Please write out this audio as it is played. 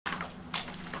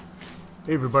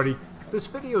Hey everybody, this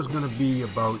video is going to be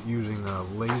about using a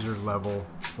laser level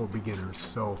for beginners.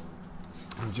 So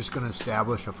I'm just going to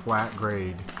establish a flat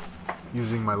grade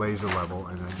using my laser level,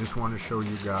 and I just want to show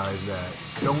you guys that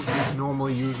don't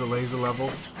normally use a laser level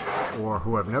or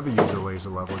who have never used a laser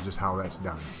level, just how that's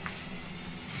done.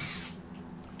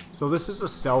 So this is a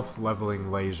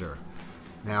self-leveling laser.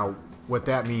 Now what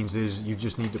that means is you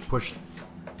just need to push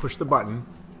the button,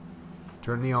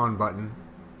 turn the on button,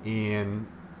 and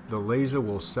the laser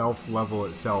will self-level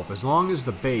itself as long as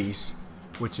the base,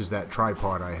 which is that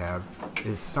tripod I have,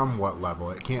 is somewhat level.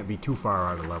 It can't be too far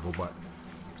out of level, but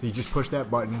so you just push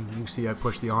that button. You see I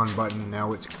push the on button,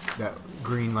 now it's that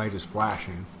green light is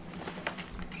flashing,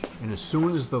 and as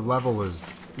soon as the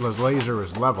laser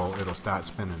is level, it'll start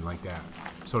spinning like that.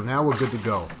 So now we're good to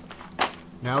go.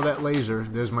 Now that laser,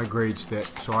 there's my grade stick.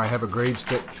 So I have a grade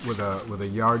stick with a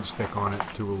yardstick on it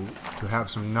to have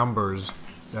some numbers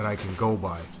that I can go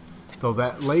by. So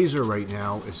that laser right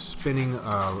now is spinning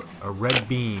a red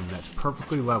beam that's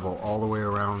perfectly level all the way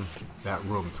around that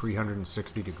room,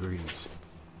 360 degrees.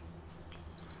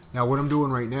 Now what I'm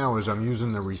doing right now is I'm using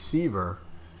the receiver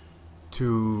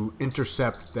to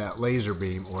intercept that laser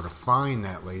beam, or to find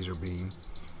that laser beam.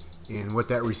 And what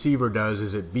that receiver does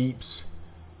is it beeps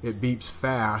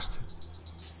fast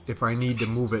if I need to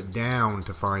move it down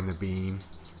to find the beam,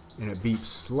 and it beeps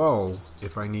slow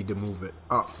if I need to move it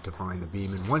up to find the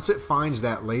beam. And once it finds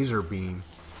that laser beam,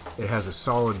 it has a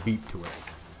solid beep to it.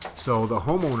 So the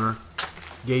homeowner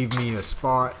gave me a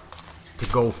spot to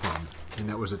go from, and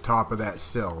that was the top of that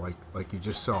sill, like you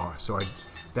just saw. So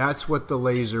that's what the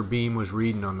laser beam was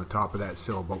reading on the top of that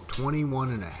sill, about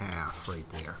 21.5 right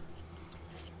there.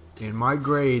 And my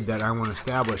grade that I want to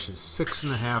establish is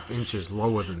 6.5 inches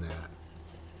lower than that.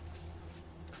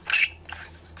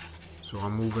 So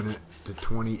I'm moving it to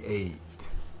 28.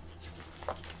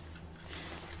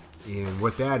 And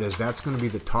what that is, that's going to be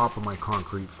the top of my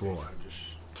concrete floor.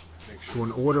 So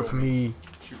in order for me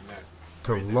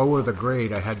to lower the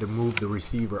grade, I had to move the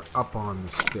receiver up on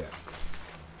the stick.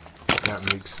 If that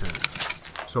makes sense.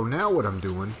 So now what I'm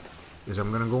doing is I'm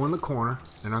going to go in the corner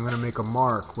and I'm going to make a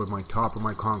mark where my top of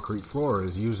my concrete floor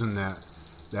is, using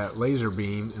that laser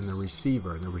beam and the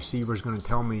receiver. And the receiver is going to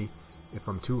tell me if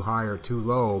I'm too high or too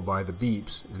low by the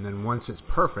beeps, and then once it's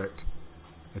perfect,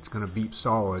 it's going to beep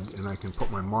solid, and I can put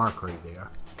my mark right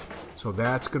there. So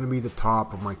that's going to be the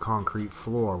top of my concrete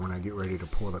floor when I get ready to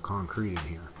pour the concrete in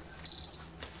here.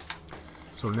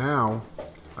 So now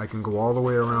I can go all the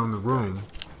way around the room.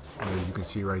 As you can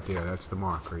see right there, that's the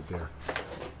mark right there.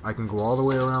 I can go all the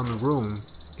way around the room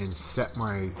and set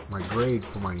my grade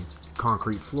for my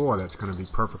concrete floor that's going to be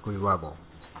perfectly level.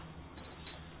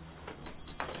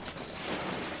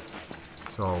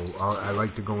 So I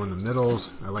like to go in the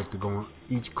middles, I like to go in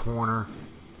each corner,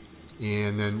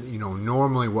 and then, you know,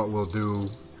 normally what we'll do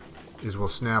is we'll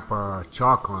snap a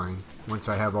chalk line once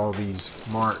I have all these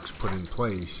marks put in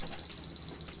place,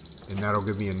 and that'll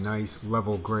give me a nice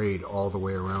level grade all the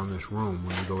way around this room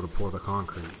when we go to pour the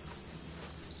concrete.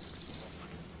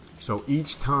 So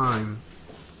each time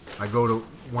I go to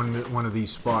one of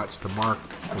these spots to mark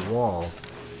the wall,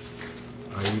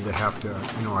 I either have to,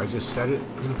 you know, I just set it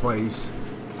in place,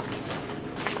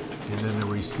 and then the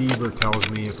receiver tells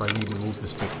me if I need to move the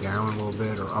stick down a little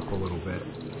bit or up a little bit.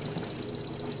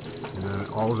 And then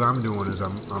all I'm doing is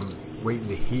I'm waiting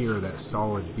to hear that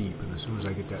solid beep, and as soon as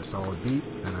I get that solid beep,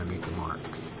 then I make the mark.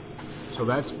 So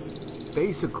that's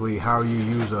basically how you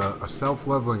use a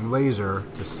self-leveling laser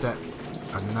to set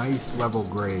a nice level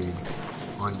grade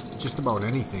on just about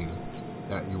anything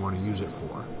that you want to use it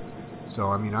for. So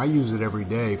I mean, I use it every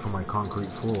day for my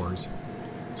concrete floors.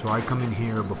 So I come in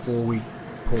here before we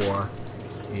pour,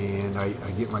 and I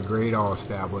get my grade all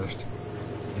established,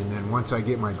 and then once I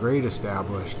get my grade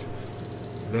established,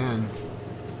 then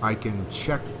I can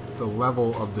check the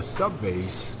level of the sub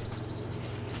base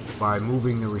by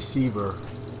moving the receiver,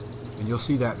 and you'll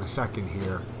see that in a second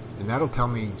here, and that'll tell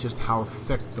me just how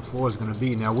thick the floor is going to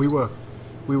be. Now we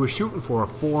were shooting for a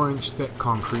 4-inch thick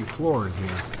concrete floor in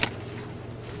here.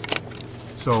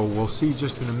 So we'll see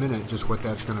just in a minute just what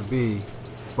that's going to be.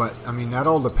 But I mean, that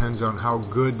all depends on how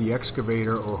good the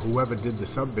excavator or whoever did the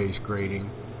sub-base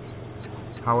grading,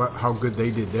 how good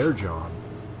they did their job.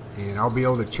 And I'll be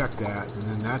able to check that, and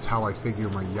then that's how I figure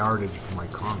my yardage for my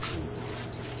concrete.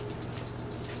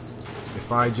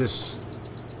 If I just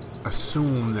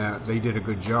assume that they did a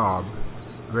good job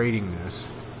grading this,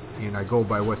 and I go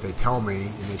by what they tell me,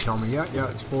 and they tell me, yeah,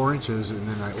 it's 4 inches, and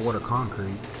then I order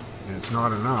concrete, and it's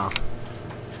not enough,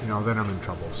 you know, then I'm in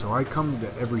trouble. So I come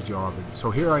to every job, and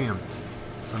so here I am.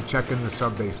 I'm checking the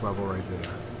sub base level right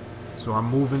there. So I'm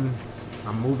moving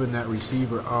that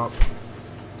receiver up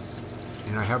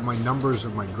and I have my numbers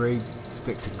of my grade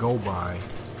stick to go by,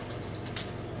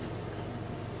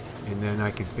 and then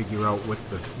I can figure out what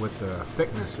the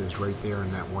thickness is right there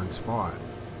in that one spot,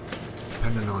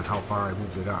 depending on how far I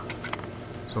moved it up.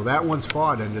 So that one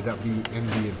spot ended up being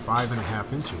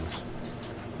 5.5 inches.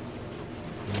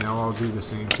 And now I'll do the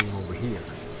same thing over here.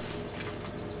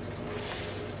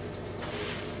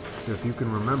 So if you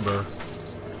can remember,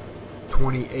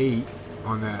 28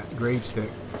 on that grade stick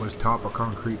was top of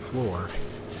concrete floor.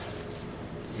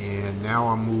 And now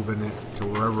I'm moving it to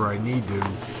wherever I need to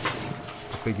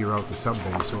figure out the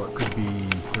subbase. So it could be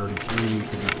 33, it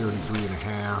could be 33 and a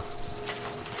half.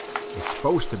 It's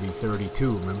supposed to be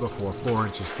 32, remember, for 4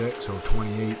 inches thick, so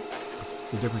 28,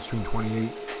 the difference between 28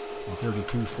 and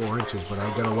 32 is 4 inches, but I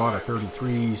got a lot of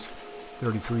 33s,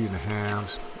 33 and a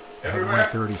halves. I had one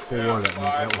 34,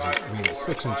 that made it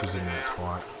 6 inches in that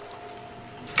spot.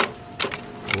 So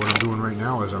what I'm doing right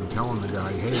now is I'm telling the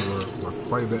guy, hey, we're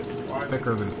quite a bit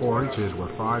thicker than 4 inches. We're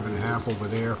 5.5 over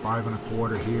there,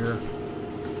 5.25 here.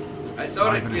 I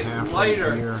thought it gets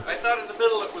lighter. I thought in the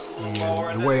middle it was a little lower.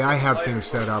 And the way I have things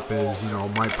set up is, you know,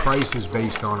 my price is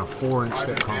based on a 4-inch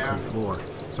thick concrete floor.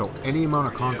 So any amount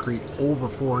of concrete over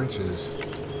 4 inches,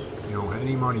 you know,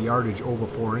 any amount of yardage over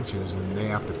 4 inches, then they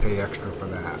have to pay extra for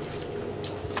that.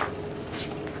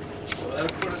 So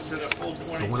that put us at a full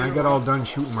 22. So when I got all done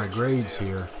shooting my grades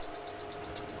here,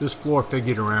 this floor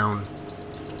figured around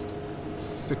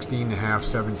 16.5,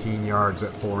 17 yards at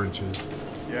 4 inches.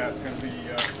 Yeah, it's going to be...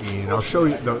 and I'll show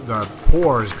you the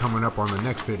pour is coming up on the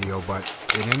next video, but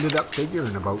it ended up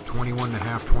figuring about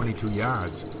 21.5, 22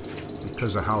 yards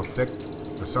because of how thick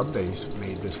the subbase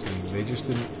made this thing. They just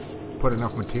didn't put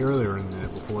enough material in there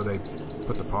before they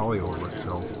put the poly over it,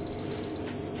 so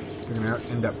they're going to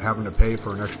end up having to pay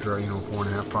for an extra, you know,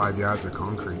 4.5, 5 yards of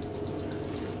concrete.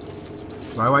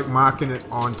 So I like marking it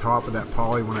on top of that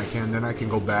poly when I can, then I can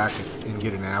go back and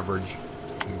get an average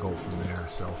and go from there.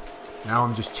 So now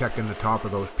I'm just checking the top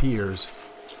of those piers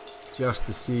just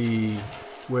to see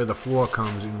where the floor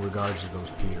comes in regards to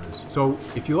those piers. So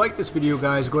if you like this video,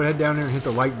 guys, go ahead down there and hit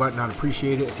the like button. I'd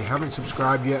appreciate it. If you haven't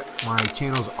subscribed yet, my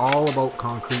channel's all about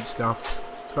concrete stuff,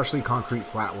 especially concrete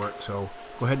flat work. So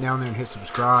go ahead down there and hit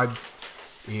subscribe.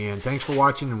 And thanks for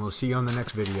watching, and we'll see you on the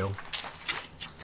next video.